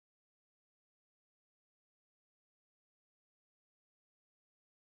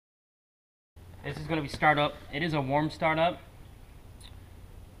This is going to be startup. It is a warm startup.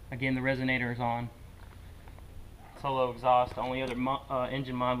 Again, the Resonator is on. Solo exhaust. The only other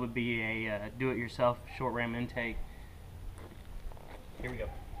engine mod would be a do-it-yourself short ram intake. Here we go.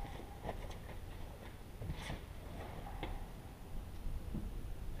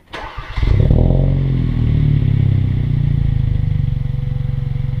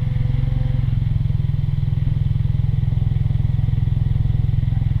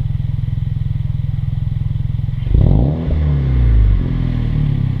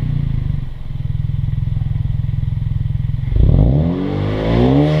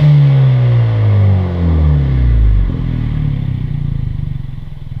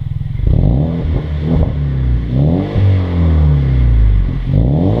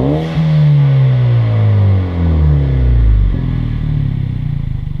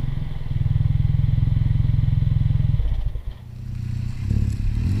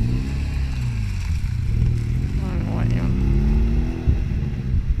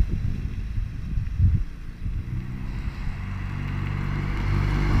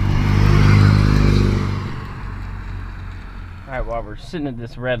 Alright, while we're sitting at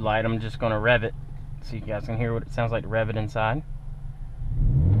this red light, I'm just going to rev it so you guys can hear what it sounds like to rev it inside.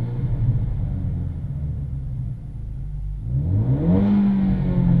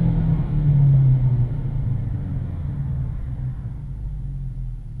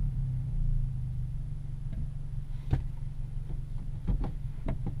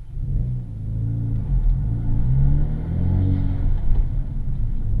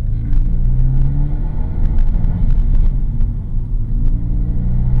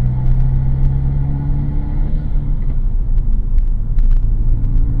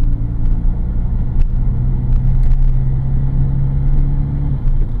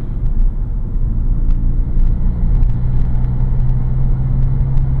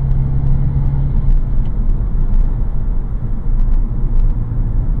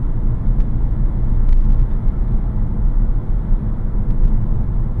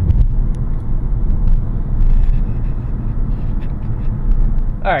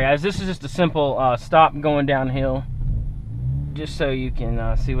 Alright guys, this is just a simple stop going downhill, just so you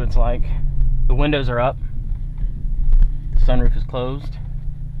can see what it's like. The windows are up, the sunroof is closed.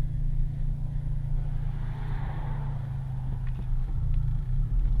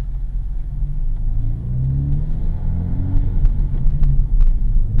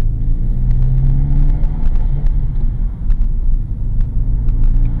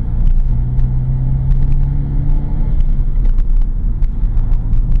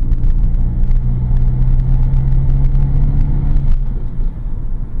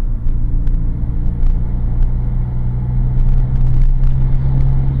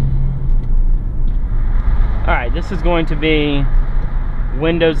 Alright, this is going to be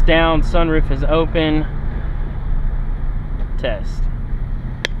windows down, sunroof is open, test.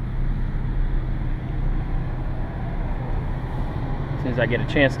 As soon as I get a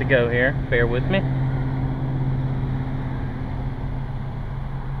chance to go here, bear with me.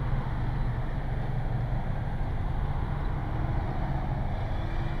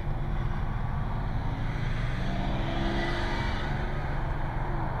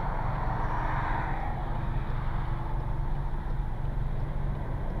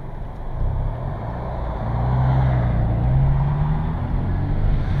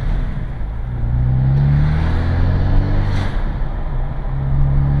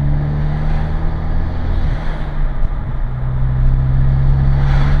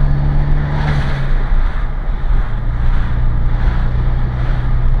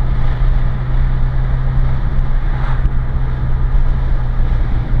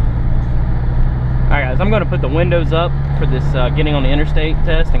 I'm going to put the windows up for this getting on the interstate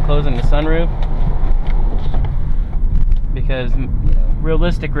test and closing the sunroof, because, you know,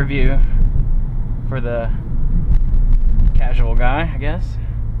 realistic review for the casual guy, I guess.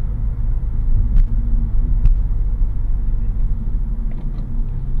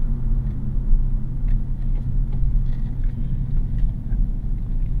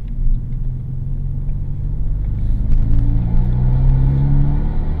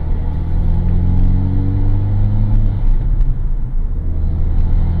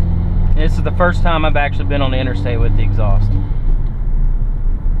 This is the first time I've actually been on the interstate with the exhaust.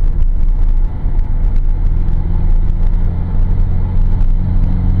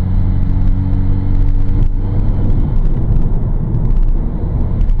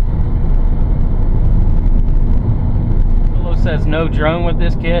 Willow says no drone with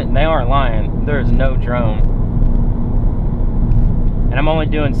this kit, and they aren't lying. There is no drone. And I'm only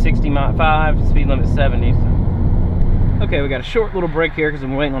doing 65, speed limit 70. So. Okay, we got a short little break here because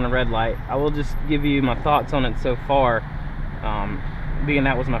I'm waiting on a red light. I will just give you my thoughts on it so far, being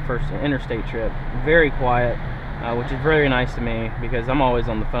that was my first interstate trip. Very quiet, which is very nice to me because I'm always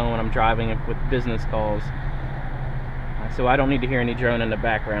on the phone when I'm driving with business calls. So I don't need to hear any drone in the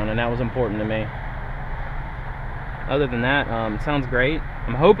background, and that was important to me. Other than that, it sounds great.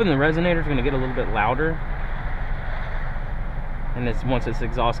 I'm hoping the Resonator is going to get a little bit louder. And once this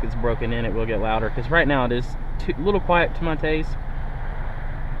exhaust gets broken in, it will get louder. Because right now it is a little quiet to my taste.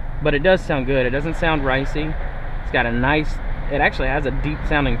 But it does sound good. It doesn't sound ricey. It's got a nice, it actually has a deep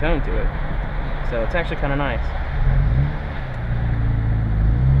sounding tone to it. So it's actually kind of nice.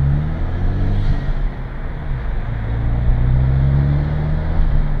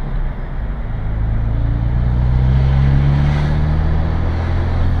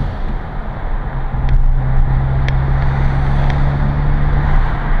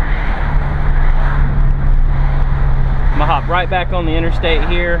 I'm gonna hop right back on the interstate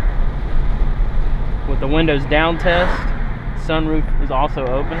here with the windows down test. Sunroof is also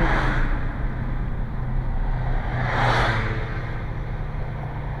open.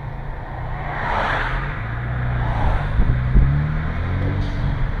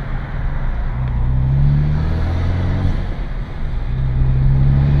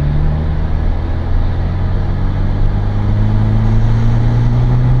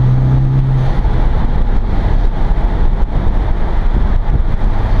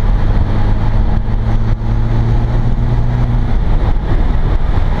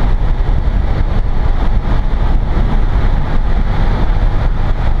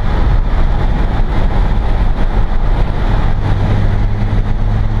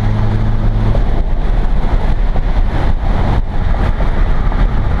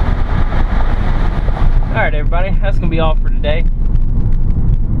 Alright everybody, that's going to be all for today.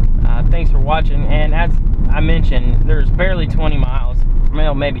 Thanks for watching, and as I mentioned, there's barely 20 miles,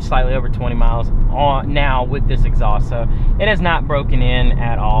 well, maybe slightly over 20 miles on now with this exhaust, so it has not broken in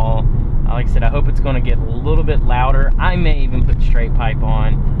at all. Like I said, I hope it's going to get a little bit louder. I may even put straight pipe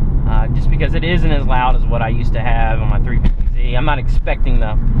on, just because it isn't as loud as what I used to have on my 350Z. I'm not expecting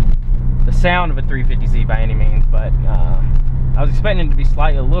the sound of a 350Z by any means, but I was expecting it to be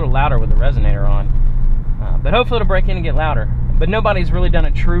slightly a little louder with the Resonator on. But hopefully it'll break in and get louder. But nobody's really done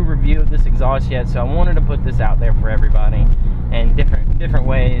a true review of this exhaust yet, so I wanted to put this out there for everybody in different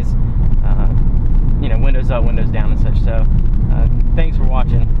ways. You know, windows up, windows down, and such. So thanks for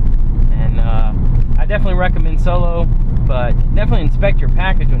watching. And I definitely recommend Solo, but definitely inspect your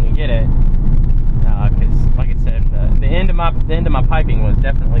package when you get it, because like I said, the end of my piping was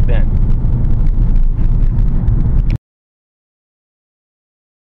definitely bent.